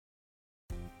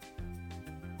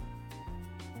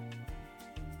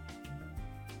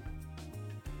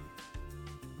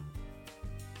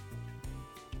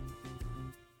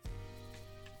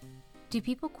Do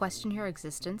people question your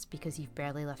existence because you've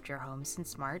barely left your home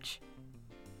since March?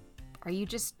 Are you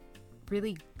just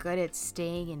really good at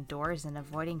staying indoors and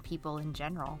avoiding people in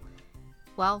general?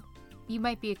 Well, you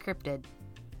might be a cryptid.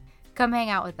 Come hang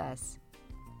out with us.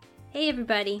 Hey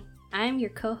everybody, I'm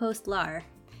your co-host Lar.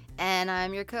 And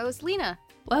I'm your co-host Lena.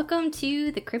 Welcome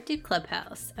to the Cryptid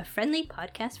Clubhouse, a friendly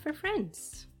podcast for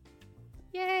friends.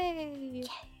 Yay!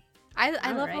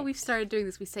 I love how we've started doing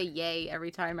this. We say yay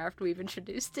every time after we've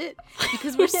introduced it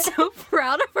because we're so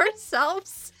proud of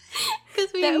ourselves.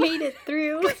 Because we made it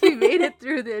through. We made it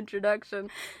through the introduction.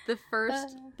 The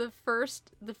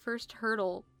first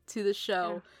hurdle to the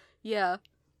show. Yeah.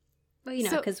 Well, you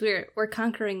know, because we're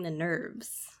conquering the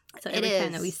nerves. So every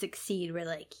time that we succeed, we're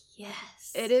like,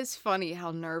 yes. It is funny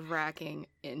how nerve-wracking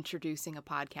introducing a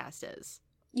podcast is.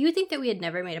 You would think that we had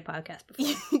never made a podcast before.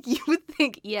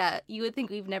 You would think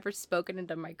we've never spoken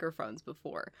into microphones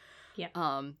before. Yeah.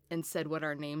 And said what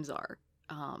our names are.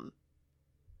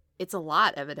 It's a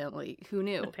lot, evidently. Who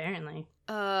knew? Apparently.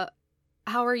 How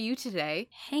are you today?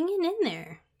 Hanging in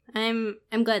there. I'm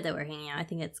glad that we're hanging out. I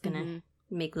think it's gonna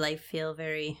make life feel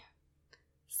very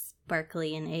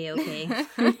sparkly and A-okay.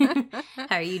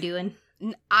 How are you doing?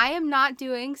 I am not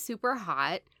doing super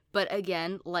hot. But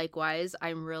again, likewise,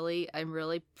 I'm really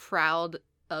proud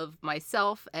of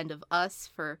myself and of us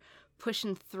for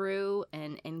pushing through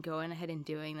and going ahead and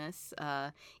doing this.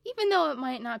 Even though it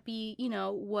might not be,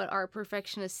 what our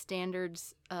perfectionist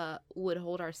standards would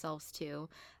hold ourselves to.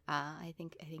 I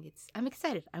think I'm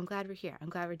excited. I'm glad we're here. I'm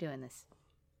glad we're doing this.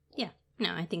 Yeah.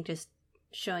 No, I think just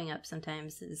showing up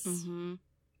sometimes is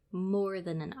more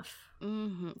than enough.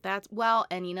 That's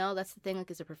the thing,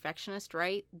 like, as a perfectionist,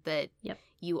 right? That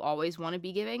you always want to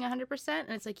be giving 100%, and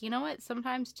it's like, you know what?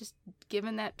 Sometimes just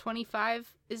giving that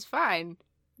 25 is fine.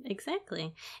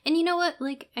 Exactly. And you know what?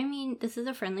 Like, I mean, this is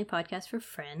a friendly podcast for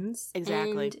friends.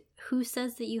 Exactly. And who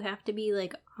says that you have to be,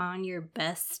 like, on your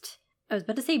best... I was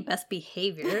about to say best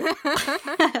behavior.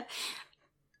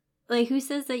 Like, who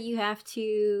says that you have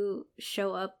to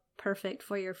show up perfect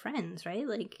for your friends, right?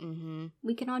 Like,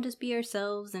 we can all just be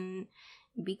ourselves and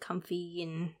be comfy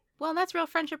and... Well, that's real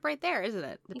friendship right there, isn't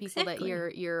it? The people that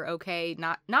you're okay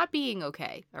not being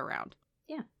okay around.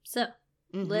 Yeah. So,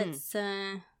 let's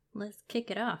kick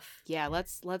it off. Yeah,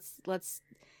 let's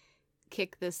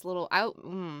kick this little out.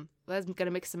 I'm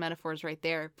gonna mix some metaphors right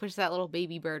there. Push that little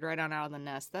baby bird right on out of the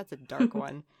nest. That's a dark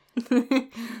one.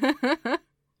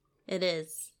 It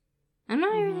is. I'm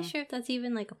not really sure if that's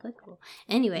even, like, applicable.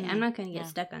 Anyway, I'm not going to get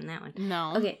stuck on that one.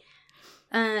 No. Okay.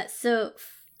 So,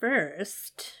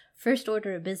 first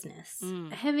order of business.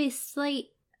 I have a slight...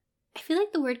 I feel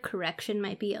like the word correction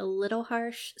might be a little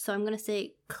harsh, so I'm going to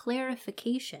say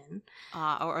clarification.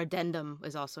 Or addendum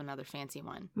is also another fancy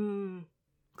one.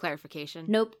 Clarification?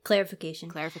 Nope, clarification.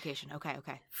 Clarification. Okay.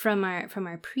 From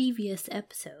our previous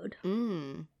episode,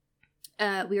 we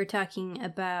were talking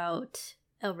about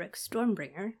Elric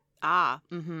Stormbringer.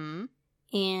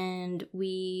 And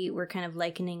we were kind of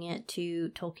likening it to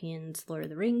Tolkien's Lord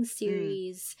of the Rings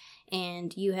series.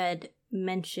 And you had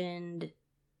mentioned,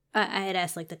 I had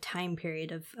asked, like, the time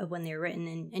period of when they were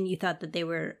written, and you thought that they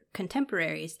were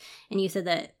contemporaries. And you said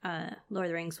that Lord of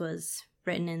the Rings was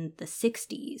written in the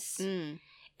 60s.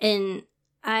 And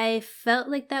I felt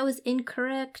like that was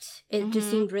incorrect. It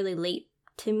just seemed really late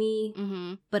to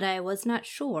me. But I was not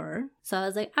sure. So I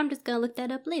was like, I'm just going to look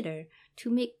that up later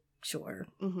to make sure.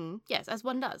 Yes, as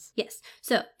one does. Yes.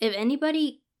 So, if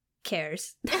anybody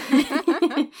cares,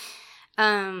 Lord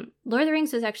of the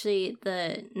Rings was actually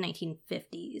the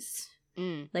 1950s.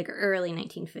 Like, early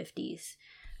 1950s.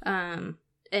 And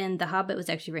The Hobbit was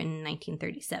actually written in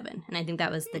 1937. And I think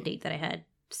that was the date that I had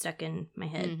stuck in my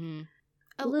head.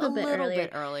 A little bit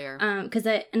earlier. Because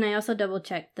I also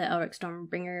double-checked the Elric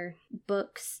Stormbringer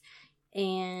books.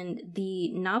 And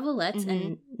the novelettes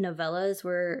and novellas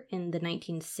were in the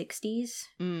 1960s.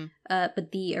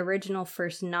 But the original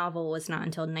first novel was not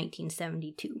until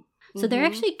 1972. So they're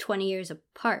actually 20 years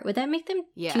apart. Would that make them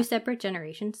two separate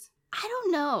generations? I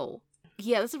don't know.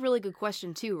 Yeah, that's a really good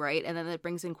question too, right? And then that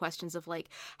brings in questions of, like,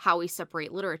 how we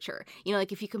separate literature. You know,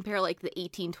 like, if you compare, like, the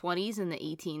 1820s and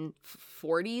the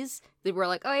 1840s, they were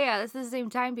like, oh yeah, this is the same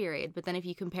time period. But then if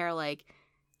you compare, like,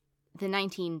 the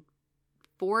 1940s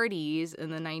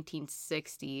and the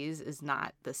 1960s is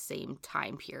not the same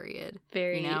time period.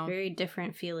 Very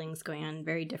different feelings going on,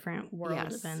 very different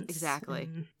world events. Exactly.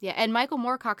 Yeah, and Michael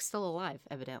Moorcock's still alive,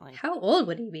 evidently. How old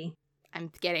would he be?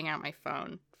 I'm getting out my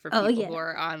phone for people who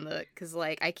are on the... Because,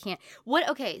 like, I can't...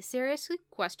 seriously,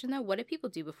 question, though, what did people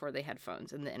do before they had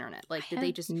phones and the internet? Like, did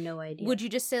they just... no idea. Would you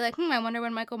just say, like, I wonder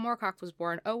when Michael Moorcock was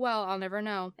born? Oh, well, I'll never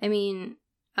know. I mean,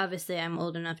 obviously I'm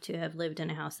old enough to have lived in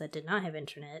a house that did not have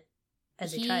internet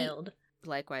as a child.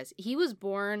 Likewise. He was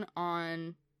born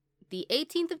on the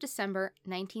 18th of December,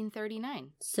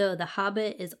 1939. So The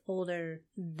Hobbit is older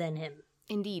than him.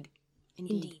 Indeed.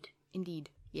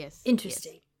 Yes.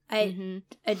 Interesting. Yes.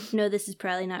 I know this is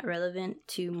probably not relevant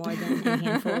to more than a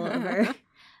handful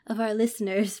of our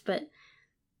listeners, but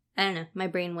I don't know. My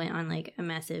brain went on like a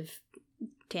massive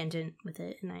tangent with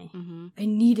it, and I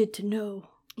needed to know.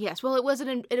 Yes, well, it was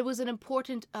an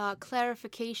important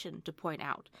clarification to point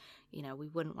out. You know, we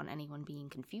wouldn't want anyone being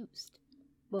confused.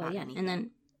 Well, yeah, anything. And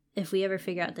then if we ever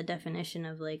figure out the definition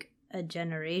of like a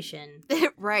generation,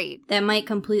 right, that might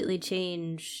completely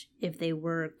change if they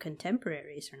were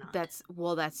contemporaries or not.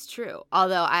 That's true.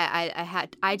 Although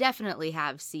I definitely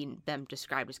have seen them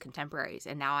described as contemporaries,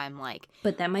 and now I'm like,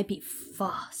 but that might be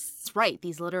false. Right,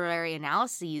 these literary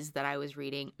analyses that I was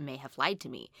reading may have lied to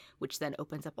me, which then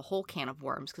opens up a whole can of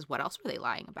worms, because what else were they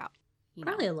lying about?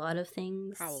 Probably a lot of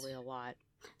things. Probably a lot.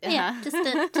 Yeah,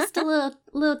 just a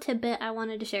little tidbit I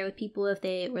wanted to share with people if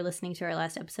they were listening to our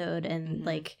last episode and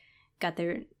like got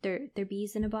their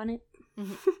bees in a bonnet.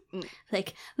 Mm-hmm.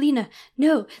 Like, Lena,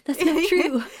 no, that's not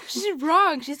true. She's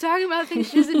wrong. She's talking about things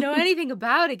she doesn't know anything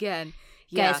about again.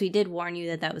 Yeah. Guys, we did warn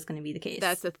you that was going to be the case.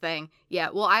 That's the thing. Yeah,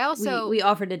 well, I also... We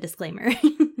offered a disclaimer.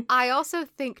 I also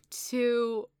think,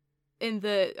 too, in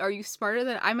the... Are you smarter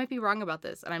than... I might be wrong about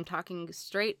this, and I'm talking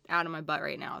straight out of my butt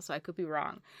right now, so I could be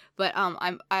wrong. But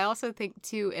I also think,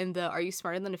 too, in the Are You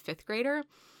Smarter Than a Fifth Grader,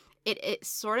 it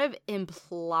sort of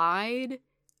implied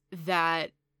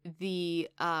that the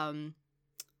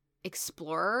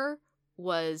Explorer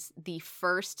was the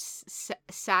first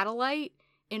satellite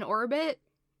in orbit.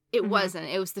 It wasn't.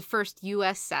 It was the first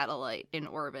U.S. satellite in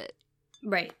orbit.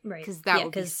 Right.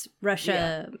 Because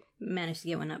Russia managed to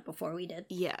get one up before we did.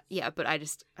 Yeah. But I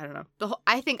don't know.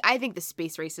 I think the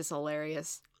space race is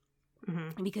hilarious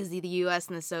because the U.S.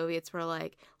 and the Soviets were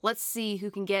like, let's see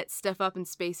who can get stuff up in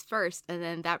space first, and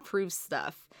then that proves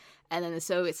stuff. And then the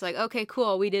Soviets are like, okay,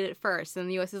 cool, we did it first. And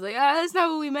the U.S. is like, that's not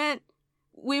what we meant.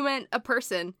 We meant a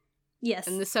person. Yes.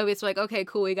 And the Soviets were like, okay,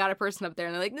 cool, we got a person up there.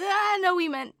 And they're like, no, we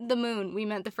meant the moon. We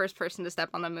meant the first person to step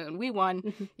on the moon. We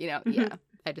won. You know, yeah.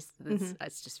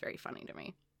 It's just very funny to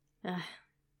me.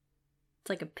 It's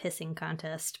like a pissing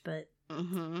contest, but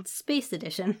space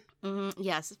edition.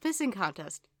 Yes, pissing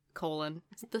contest, :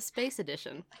 It's the space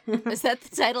edition. Is that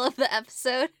the title of the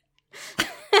episode?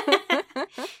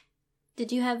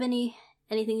 Did you have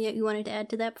anything that you wanted to add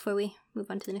to that before we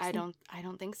move on to the next thing? I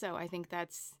don't think so. I think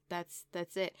that's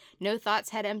it. No thoughts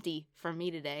head empty from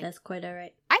me today. That's quite all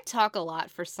right. I talk a lot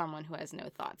for someone who has no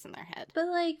thoughts in their head. But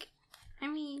like, I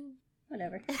mean,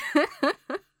 whatever.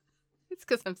 It's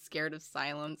because I'm scared of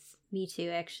silence. Me too,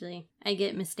 actually. I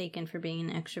get mistaken for being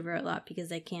an extrovert a lot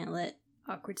because I can't let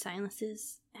awkward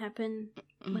silences happen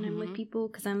when I'm with people,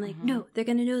 because I'm like, no, they're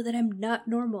gonna know that I'm not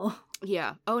normal.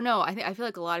 Yeah. Oh no, I feel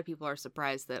like a lot of people are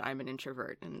surprised that I'm an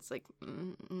introvert, and it's like,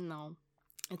 no,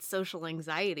 it's social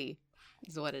anxiety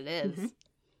is what it is.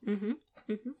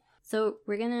 So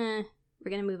we're gonna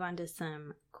move on to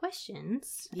some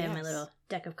questions. Yes. I have my little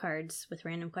deck of cards with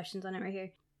random questions on it right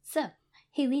here. So,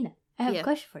 hey Lena, I have a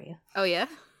question for you. Oh yeah?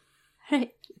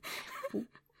 Right.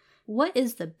 What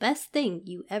is the best thing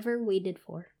you ever waited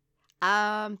for?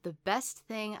 The best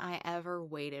thing I ever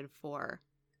waited for.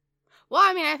 Well,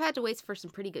 I mean, I've had to wait for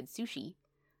some pretty good sushi.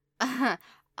 Yeah.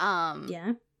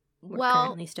 We're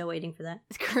currently still waiting for that.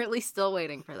 Currently still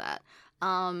waiting for that.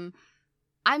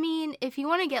 I mean, if you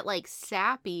want to get like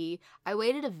sappy, I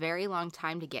waited a very long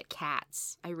time to get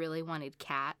cats. I really wanted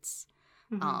cats.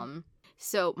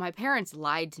 So my parents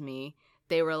lied to me.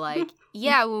 They were like,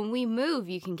 yeah, when we move,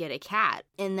 you can get a cat.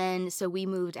 And then, so we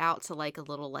moved out to like a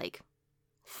little like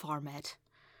farmette.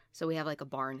 So we have like a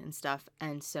barn and stuff.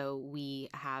 And so we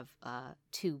have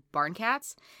 2 barn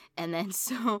cats. And then,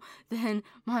 then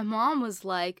my mom was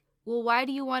like, well, why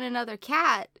do you want another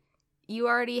cat? You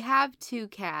already have 2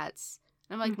 cats.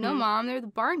 And I'm like, no, Mom, they're the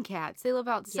barn cats. They live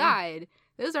outside.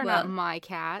 Yeah. Those are not my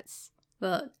cats.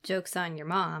 Well, joke's on your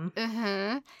mom.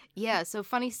 Yeah, so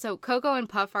funny. So Coco and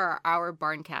Puff are our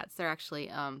barn cats. They're actually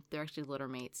litter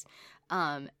mates.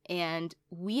 And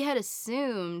we had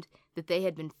assumed that they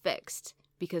had been fixed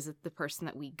because the person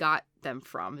that we got them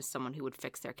from is someone who would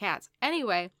fix their cats.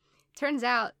 Anyway, turns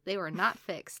out they were not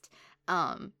fixed.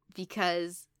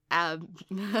 Because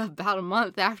about a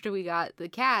month after we got the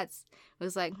cats, it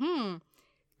was like,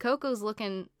 Coco's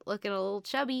looking a little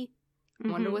chubby.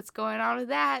 Wonder what's going on with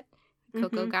that.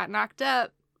 Coco got knocked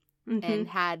up and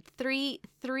had three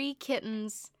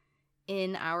kittens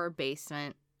in our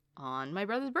basement on my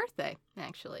brother's birthday,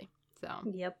 actually. So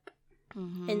yep.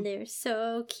 And they're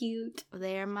so cute.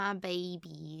 They're my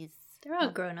babies. They're all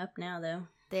grown up now, though.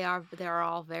 They're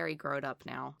all very grown up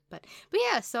now. But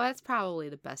yeah, so that's probably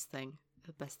the best thing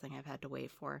I've had to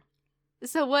wait for.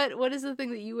 So what is the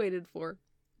thing that you waited for?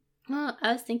 Well,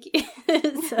 I was thinking,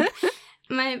 so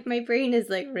my brain is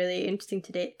like really interesting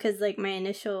today because like my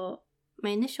initial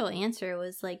answer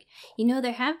was like,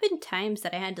 there have been times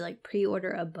that I had to like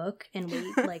pre-order a book and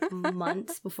wait like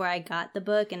months before I got the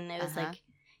book, and it was like,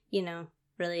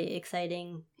 really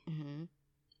exciting.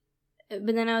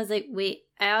 But then I was like, wait,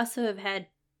 I also have had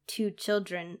 2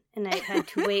 children, and I've had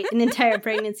to wait an entire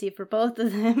pregnancy for both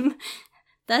of them.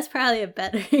 That's probably a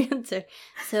better answer.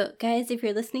 So, guys, if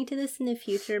you're listening to this in the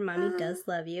future, Mommy does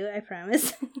love you, I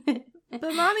promise.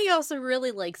 But Mommy also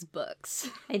really likes books.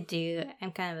 I do.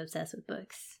 I'm kind of obsessed with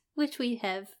books, which we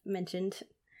have mentioned.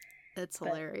 That's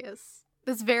hilarious.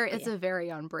 It's a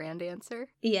very on-brand answer.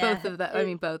 Yeah. Both of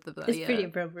them. It's pretty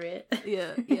appropriate.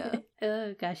 Yeah.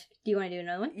 Oh, gosh. Do you want to do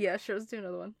another one? Yeah, sure. Let's do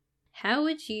another one. How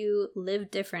would you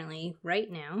live differently right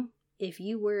now if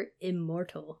you were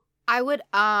immortal? I would,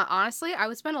 honestly, I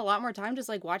would spend a lot more time just,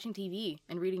 like, watching TV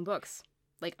and reading books.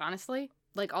 Like, honestly,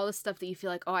 like, all this stuff that you feel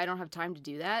like, oh, I don't have time to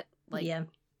do that. Like, yeah.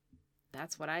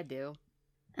 That's what I do.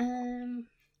 Can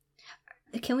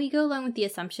we go along with the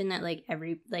assumption that, like,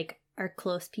 our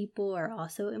close people are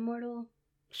also immortal?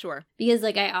 Sure. Because,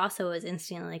 like, I also was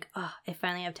instantly like, oh, I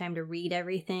finally have time to read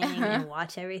everything and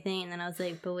watch everything. And then I was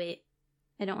like, but wait,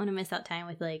 I don't want to miss out time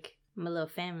with, like, my little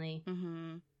family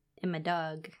and my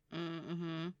dog.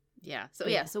 Yeah. So,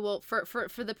 yeah. So, well,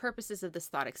 for the purposes of this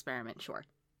thought experiment, sure.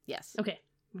 Yes. Okay.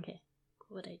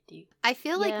 What I do? I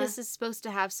feel like this is supposed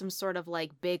to have some sort of,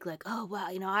 like, big, like, oh, wow,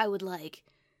 I would, like,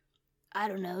 I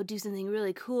don't know, do something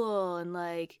really cool and,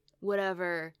 like,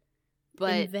 whatever.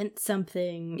 But invent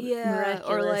something miraculous.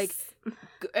 Or, like,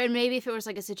 and maybe if it was,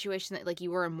 like, a situation that, like,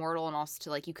 you were immortal and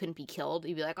also, like, you couldn't be killed,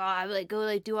 you'd be like, oh, I would, like, go,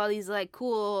 like, do all these, like,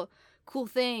 cool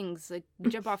things, like,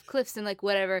 jump off cliffs and, like,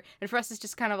 whatever. And for us, it's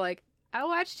just kind of like, I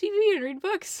watch TV and read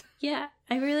books. Yeah,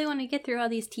 I really want to get through all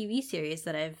these TV series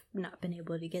that I've not been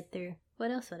able to get through.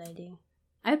 What else would I do?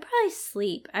 I'd probably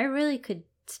sleep. I really could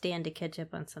stand to catch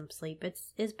up on some sleep.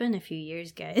 It's been a few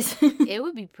years, guys. It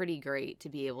would be pretty great to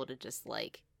be able to just,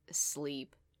 like,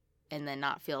 sleep and then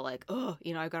not feel like, oh,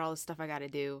 I've got all this stuff I gotta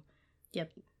do.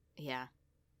 Yep. Yeah.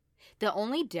 The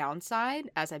only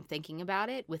downside, as I'm thinking about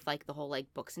it, with, like, the whole,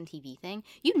 like, books and TV thing,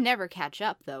 you'd never catch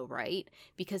up, though, right?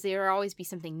 Because there would always be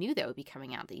something new that would be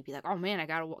coming out that you'd be like, oh, man, I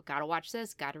gotta watch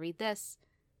this, gotta read this.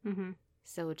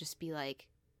 So it would just be, like,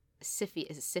 is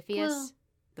it Cepheus? Well,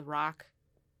 the rock,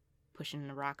 pushing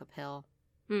the rock uphill.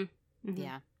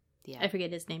 Yeah. I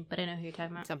forget his name, but I know who you're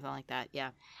talking about. Something like that, yeah.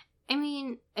 I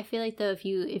mean, I feel like, though, if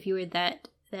you were that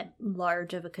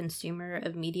large of a consumer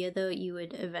of media, though, you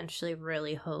would eventually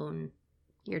really hone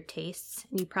your tastes.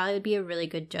 And you probably would be a really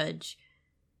good judge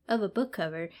of a book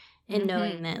cover and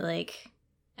knowing that, like,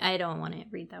 I don't want to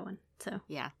read that one. So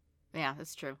yeah,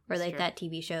 that's true. Or like that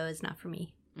TV show is not for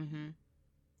me.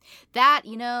 That,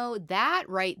 that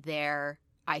right there,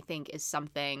 I think, is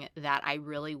something that I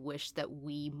really wish that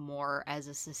we more as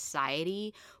a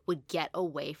society would get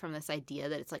away from, this idea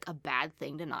that it's, like, a bad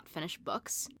thing to not finish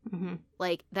books.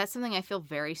 Like, that's something I feel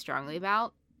very strongly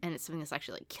about, and it's something that's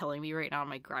actually, like, killing me right now in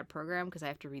my grad program because I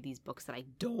have to read these books that I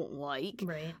don't like.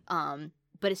 Right.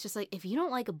 But it's just like, if you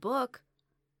don't like a book,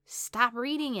 stop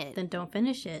reading it. Then don't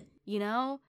finish it.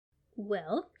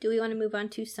 Well, do we want to move on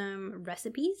to some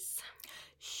recipes?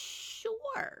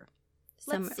 Sure.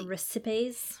 Some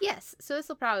recipes? Yes. So this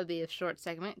will probably be a short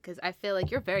segment because I feel like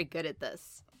you're very good at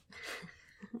this.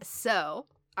 So,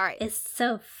 all right. It's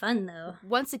so fun, though.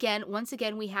 Once again,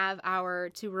 we have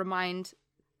to remind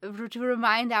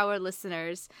our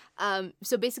listeners.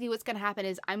 So basically what's going to happen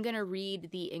is I'm going to read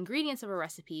the ingredients of a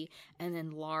recipe, and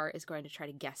then Lar is going to try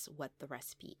to guess what the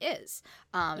recipe is.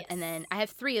 Yes. And then I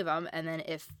have 3 of them, and then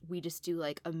if we just do,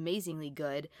 like, amazingly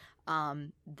good,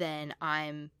 then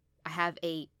I have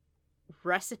a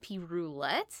recipe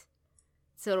roulette,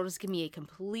 so it'll just give me a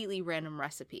completely random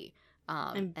recipe.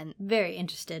 I'm very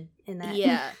interested in that.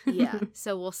 Yeah.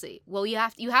 So we'll see. Well, you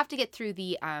have to get through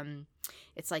the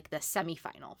it's like the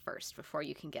semifinal first before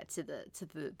you can get to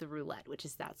the roulette,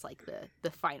 that's like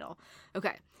the final.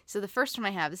 Okay. So the first one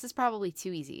I have, this is probably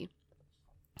too easy,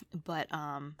 but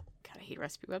God, I hate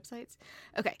recipe websites.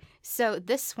 Okay. So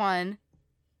this one,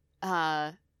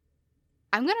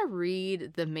 I'm going to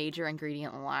read the major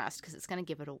ingredient last because it's going to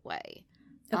give it away.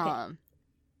 Okay.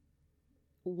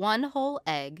 1 whole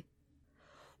egg,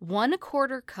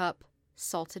 1/4 cup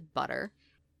salted butter,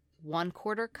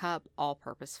 1/4 cup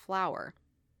all-purpose flour,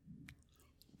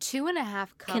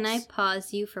 2.5 cups. Can I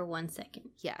pause you for 1 second?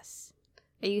 Yes.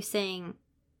 Are you saying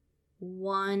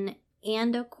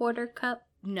 1.25 cup?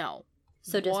 No.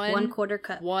 So just 1/4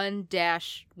 cup.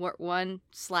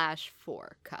 1/4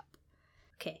 cup.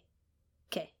 Okay.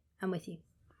 I'm with you.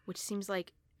 Which seems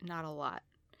like not a lot.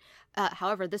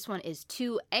 However, this one is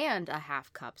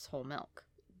 2.5 cups whole milk.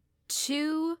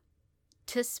 2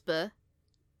 teaspoons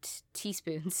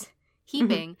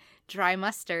heaping dry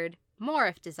mustard, more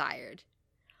if desired.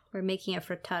 We're making a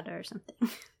frittata or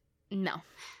something. No.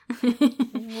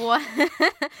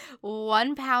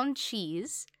 1 pound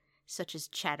cheese, such as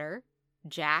cheddar,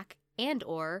 jack, and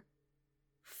or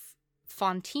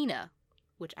fontina,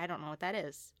 which I don't know what that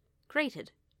is.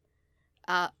 Grated.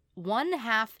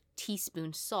 1/2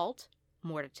 teaspoon salt,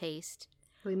 more to taste.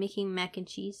 Are we making mac and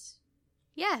cheese?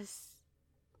 Yes.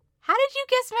 How did you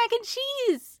guess mac and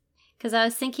cheese? Because I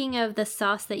was thinking of the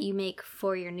sauce that you make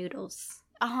for your noodles.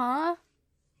 Uh-huh.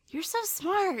 You're so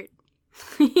smart.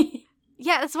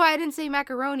 Yeah, that's why I didn't say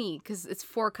macaroni, because it's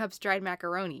 4 cups dried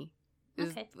macaroni.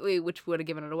 Okay. Which would have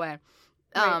given it away.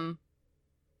 Right.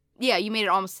 Yeah, you made it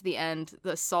almost to the end.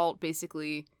 The salt,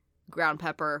 basically, ground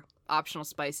pepper, optional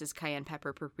spices, cayenne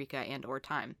pepper, paprika, and or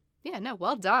thyme. Yeah, no,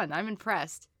 well done. I'm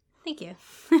impressed. Thank you.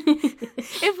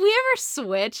 If we ever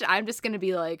switch, I'm just going to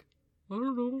be like, I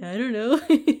don't know.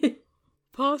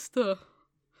 Pasta.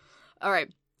 All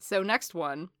right, so next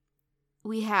one.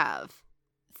 We have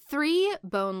 3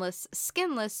 boneless,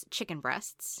 skinless chicken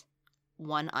breasts,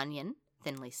 1 onion,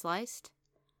 thinly sliced,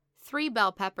 3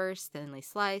 bell peppers, thinly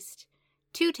sliced,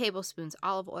 2 tablespoons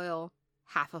olive oil,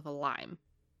 half of a lime.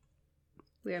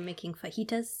 We are making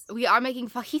fajitas. We are making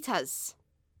fajitas.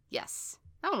 Yes.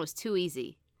 That one was too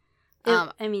easy.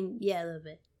 I mean, yeah, a little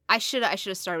bit. I should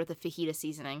have started with the fajita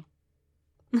seasoning.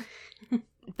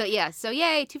 But yeah, so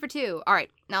yay, 2 for 2. All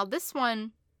right, now this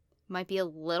one might be a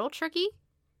little tricky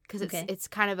because it's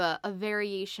kind of a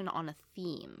variation on a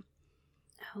theme.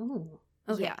 Oh,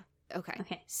 okay. Yeah,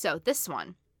 okay. So this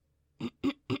one.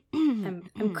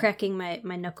 I'm cracking my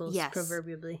knuckles, yes.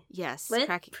 Proverbially. Yes. What?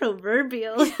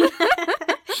 Proverbial.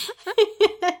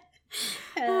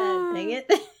 Dang it.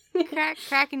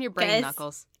 Cracking your brain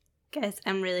knuckles. Guys,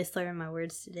 I'm really slurring my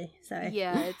words today. Sorry.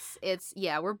 Yeah,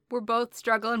 we're both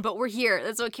struggling, but we're here.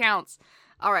 That's what counts.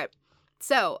 All right.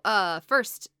 So,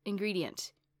 first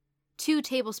ingredient, 2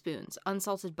 tablespoons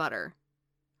unsalted butter,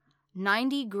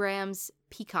 90 grams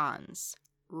pecans,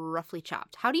 roughly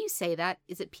chopped. How do you say that?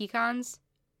 Is it pecans?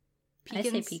 I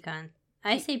say pecan.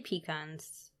 I say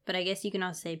pecans, but I guess you can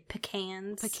also say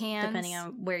pecans. Pecans. Depending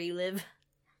on where you live.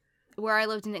 Where I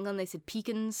lived in England, they said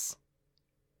pecans.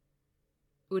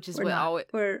 Which is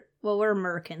we're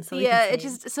American, so yeah. It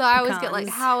just so I always get like,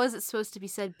 how is it supposed to be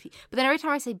said? But then every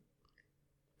time I say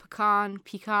pecan,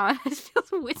 it feels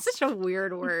it's such a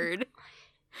weird word.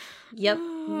 Yep.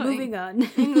 Moving on.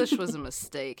 English was a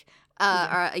mistake.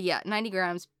 90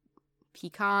 grams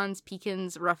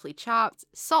pecans, roughly chopped.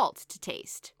 Salt to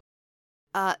taste.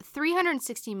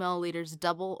 360 milliliters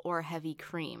double or heavy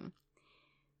cream.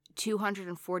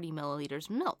 240 milliliters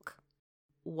milk.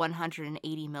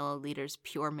 180 milliliters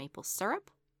pure maple syrup,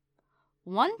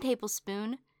 1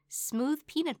 tablespoon smooth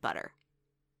peanut butter,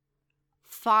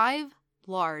 5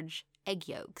 large egg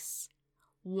yolks,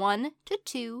 1 to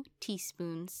 2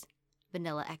 teaspoons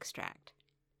vanilla extract.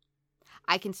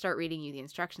 I can start reading you the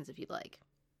instructions if you'd like.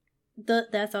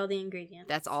 That's all the ingredients.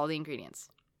 That's all the ingredients.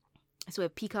 So we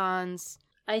have pecans.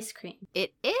 Ice cream.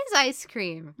 It is ice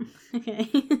cream.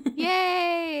 Okay.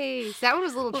 Yay! So that one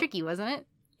was a little tricky, wasn't it?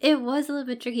 It was a little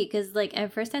bit tricky because, like,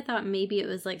 at first I thought maybe it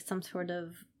was like some sort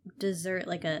of dessert,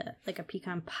 like a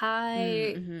pecan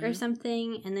pie or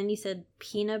something, and then you said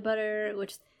peanut butter,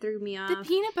 which threw me off. The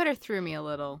peanut butter threw me a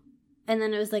little. And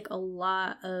then it was like a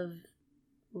lot of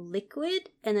liquid,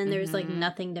 and then there was like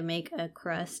nothing to make a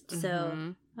crust.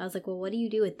 So I was like, well, what do you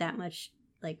do with that much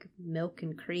like milk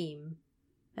and cream?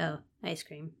 Oh, ice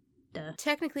cream. Duh.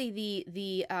 Technically,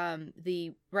 the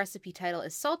recipe title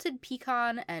is salted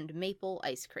pecan and maple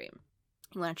ice cream.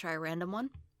 You want to try a random one?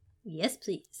 Yes,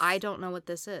 please. I don't know what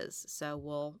this is, so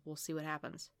we'll see what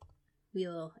happens.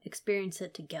 We'll experience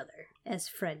it together, as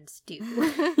friends do.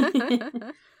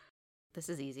 This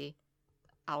is easy.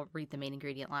 I'll read the main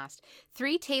ingredient last.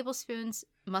 3 tablespoons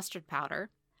mustard powder,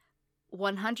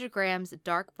 100 grams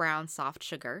dark brown soft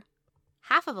sugar,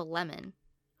 half of a lemon,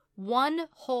 1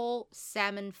 whole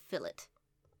salmon fillet.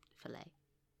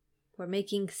 We're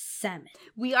making salmon.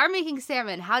 We are making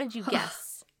salmon. How did you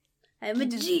guess? I'm a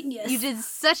genius. You did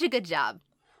such a good job.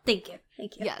 Thank you.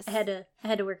 Yes. I had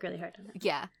to work really hard on it.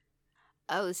 Yeah.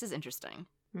 Oh, this is interesting.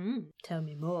 Tell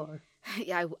me more.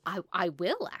 Yeah, I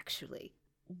will actually.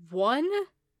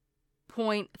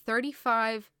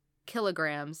 1.35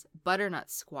 kilograms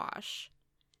butternut squash,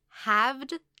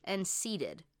 halved and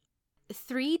seeded.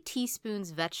 3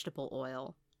 teaspoons vegetable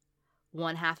oil,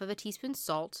 1/2 of a teaspoon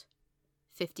salt,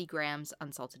 50 grams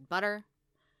unsalted butter,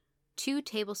 2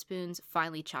 tablespoons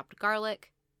finely chopped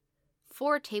garlic,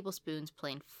 4 tablespoons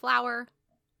plain flour,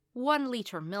 1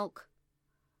 liter milk,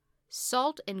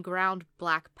 salt and ground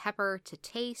black pepper to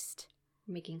taste.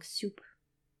 Making soup.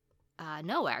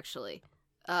 No, actually.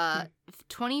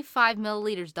 25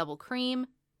 milliliters double cream.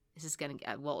 This is gonna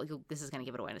give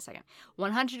it away in a second.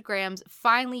 100 grams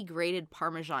finely grated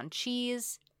Parmesan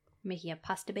cheese. Making a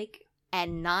pasta bake.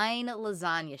 And 9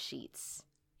 lasagna sheets.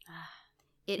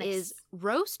 It Nice. is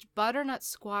roast butternut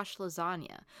squash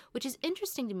lasagna, which is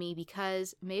interesting to me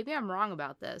because maybe I'm wrong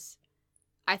about this.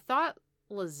 I thought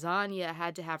lasagna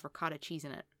had to have ricotta cheese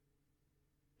in it.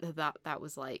 That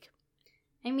was like...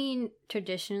 I mean,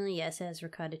 traditionally, yes, it has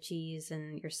ricotta cheese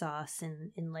and your sauce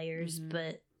in layers,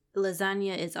 but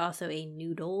lasagna is also a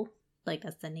noodle. Like,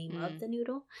 that's the name of the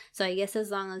noodle. So I guess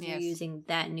as long as you're using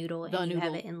that noodle and you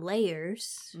have it in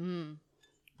layers,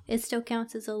 it still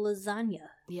counts as a lasagna.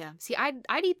 Yeah. See, I'd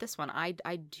eat this one. I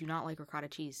do not like ricotta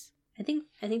cheese. I think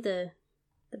the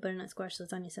butternut squash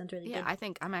lasagna sounds really good. Yeah, I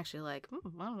think I'm actually like, I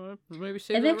don't know, maybe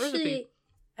save that recipe.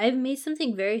 I've made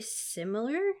something very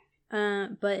similar.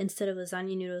 But instead of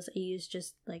lasagna noodles, I used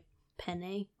just like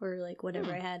penne or like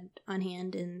whatever I had on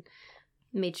hand and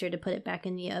made sure to put it back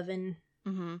in the oven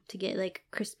to get like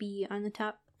crispy on the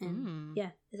top. And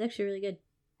yeah, it's actually really good.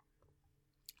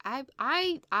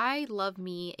 I love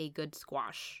me a good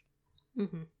squash.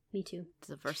 Me too. It's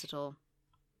a versatile.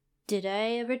 Did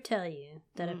I ever tell you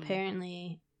that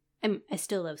apparently I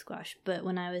still love squash, but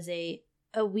when I was a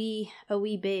wee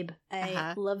babe,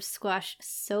 I loved squash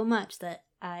so much that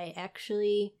I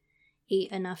actually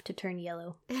ate enough to turn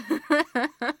yellow.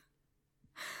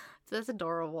 That's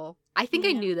adorable. I think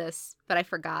I knew this, but I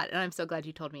forgot, and I'm so glad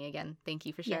you told me again. Thank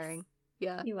you for sharing.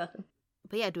 Yes. Yeah. You're welcome.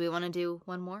 But yeah, do we want to do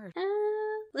one more?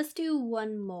 Let's do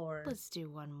one more.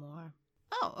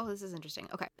 Oh, this is interesting.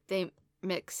 Okay.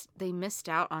 They missed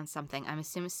out on something. I'm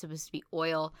assuming it's supposed to be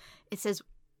oil. It says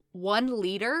 1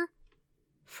 liter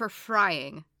for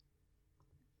frying.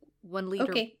 1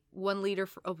 liter. Okay. 1 liter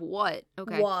of what?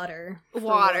 Okay. Water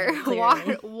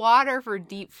for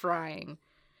deep frying.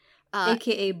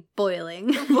 AKA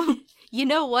boiling. You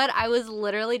know what? I was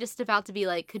literally just about to be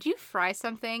like, could you fry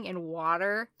something in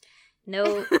water?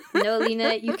 No,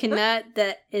 Lena, you cannot.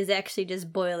 That is actually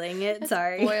just boiling it.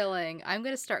 Sorry. Boiling. I'm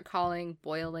going to start calling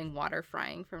boiling water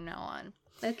frying from now on.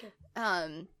 Okay.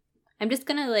 I'm just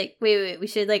gonna wait, we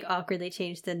should awkwardly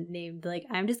change the name.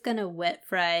 I'm just gonna wet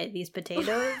fry these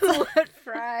potatoes. Wet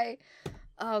fry.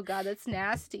 Oh god, that's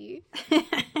nasty.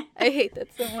 I hate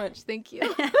that so much. Thank you.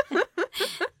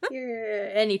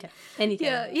 Anytime.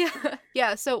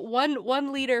 Yeah. So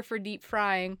 1 liter for deep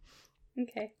frying.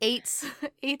 Okay.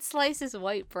 8 slices of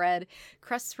white bread,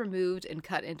 crusts removed and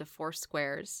cut into 4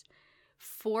 squares.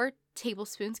 4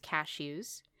 tablespoons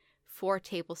cashews. 4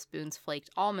 tablespoons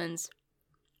flaked almonds.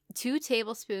 2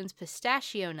 tablespoons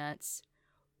pistachio nuts,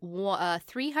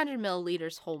 300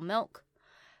 milliliters whole milk,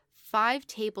 5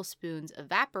 tablespoons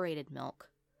evaporated milk,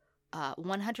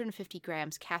 150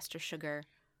 grams castor sugar,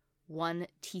 1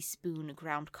 teaspoon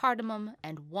ground cardamom,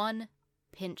 and 1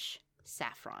 pinch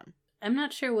saffron. I'm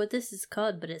not sure what this is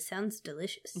called, but it sounds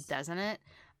delicious. Doesn't it?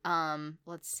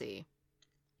 Let's see.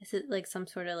 Is it some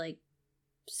sort of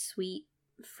sweet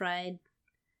fried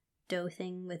dough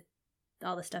thing with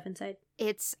all the stuff inside?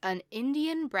 It's an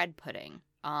Indian bread pudding.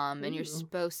 And you're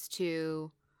supposed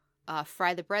to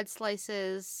fry the bread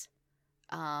slices,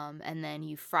 and then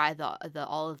you fry the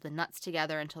all of the nuts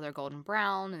together until they're golden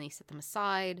brown, and you set them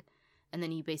aside, and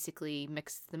then you basically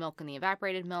mix the milk and the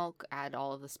evaporated milk, add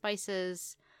all of the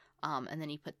spices, and then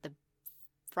you put the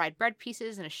fried bread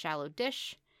pieces in a shallow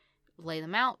dish, lay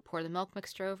them out, pour the milk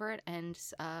mixture over it, and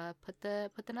put the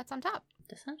nuts on top.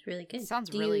 That sounds really good. It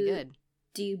sounds really good.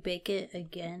 Do you bake it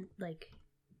again,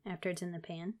 after it's in the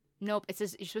pan? Nope. It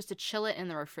says you're supposed to chill it in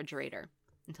the refrigerator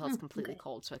until it's completely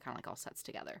cold, so it kind of all sets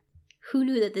together. Who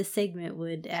knew that this segment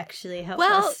would actually help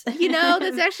us? us? Well,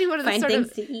 that's actually one of the find sort things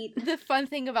of to eat. The fun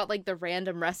thing about the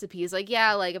random recipes.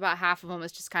 About half of them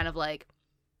is just kind of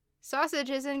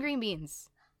sausages and green beans.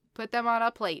 Put them on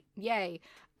a plate. Yay.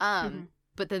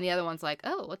 But then the other one's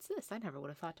oh, what's this? I never would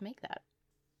have thought to make that.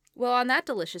 Well, on that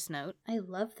delicious note. I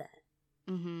love that.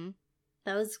 Mm-hmm.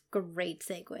 That was great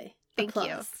segue. Thank you.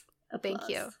 Applause.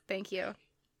 Thank you.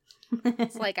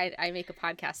 It's I make a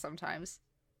podcast sometimes.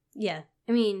 Yeah.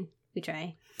 I mean, we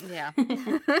try. Yeah.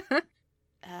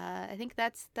 I think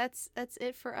that's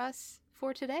it for us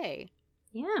for today.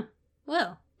 Yeah.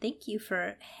 Well, thank you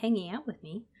for hanging out with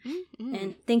me. Mm-hmm.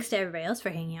 And thanks to everybody else for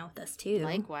hanging out with us, too.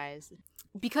 Likewise.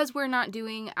 Because we're not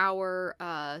doing our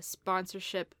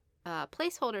sponsorship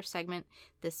placeholder segment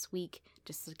this week,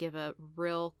 just to give a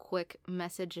real quick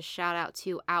message, a shout out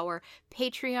to our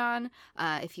Patreon.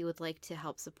 If you would like to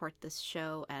help support this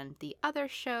show and the other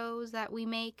shows that we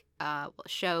make,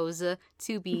 shows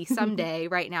to be someday,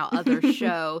 right now, other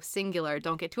show, singular,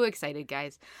 don't get too excited,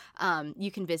 guys. You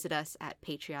can visit us at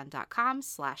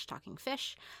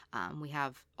patreon.com/talkingfish. We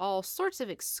have all sorts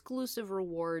of exclusive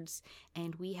rewards,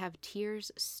 and we have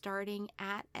tiers starting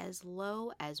at as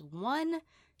low as $1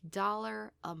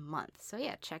 a month. So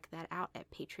yeah, check that out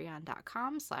at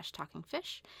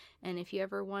patreon.com/talkingfish. And if you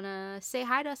ever want to say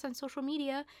hi to us on social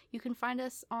media, you can find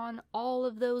us on all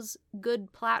of those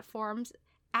good platforms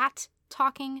at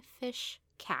Talking Fish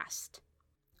Cast.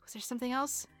 Was there something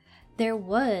else? There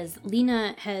was.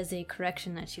 Lena has a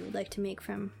correction that she would like to make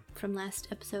from last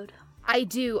episode. I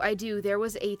do. There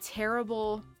was a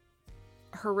terrible,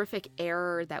 horrific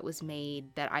error that was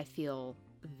made that I feel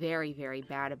very, very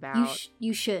bad about.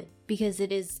 You should, because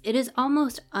it is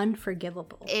almost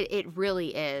unforgivable. It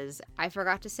really is. I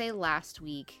forgot to say last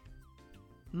week,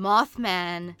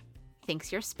 Mothman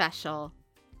thinks you're special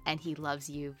and he loves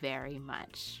you very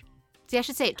much. See, I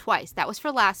should say it twice. That was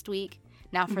for last week.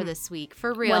 Now for this week.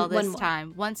 For real this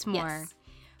time. Once more. Yes.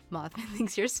 Mothman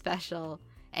thinks you're special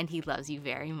and he loves you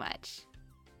very much.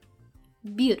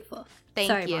 Beautiful.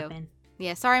 Thank you. Mothman.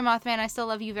 Yeah, sorry, Mothman. I still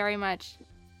love you very much.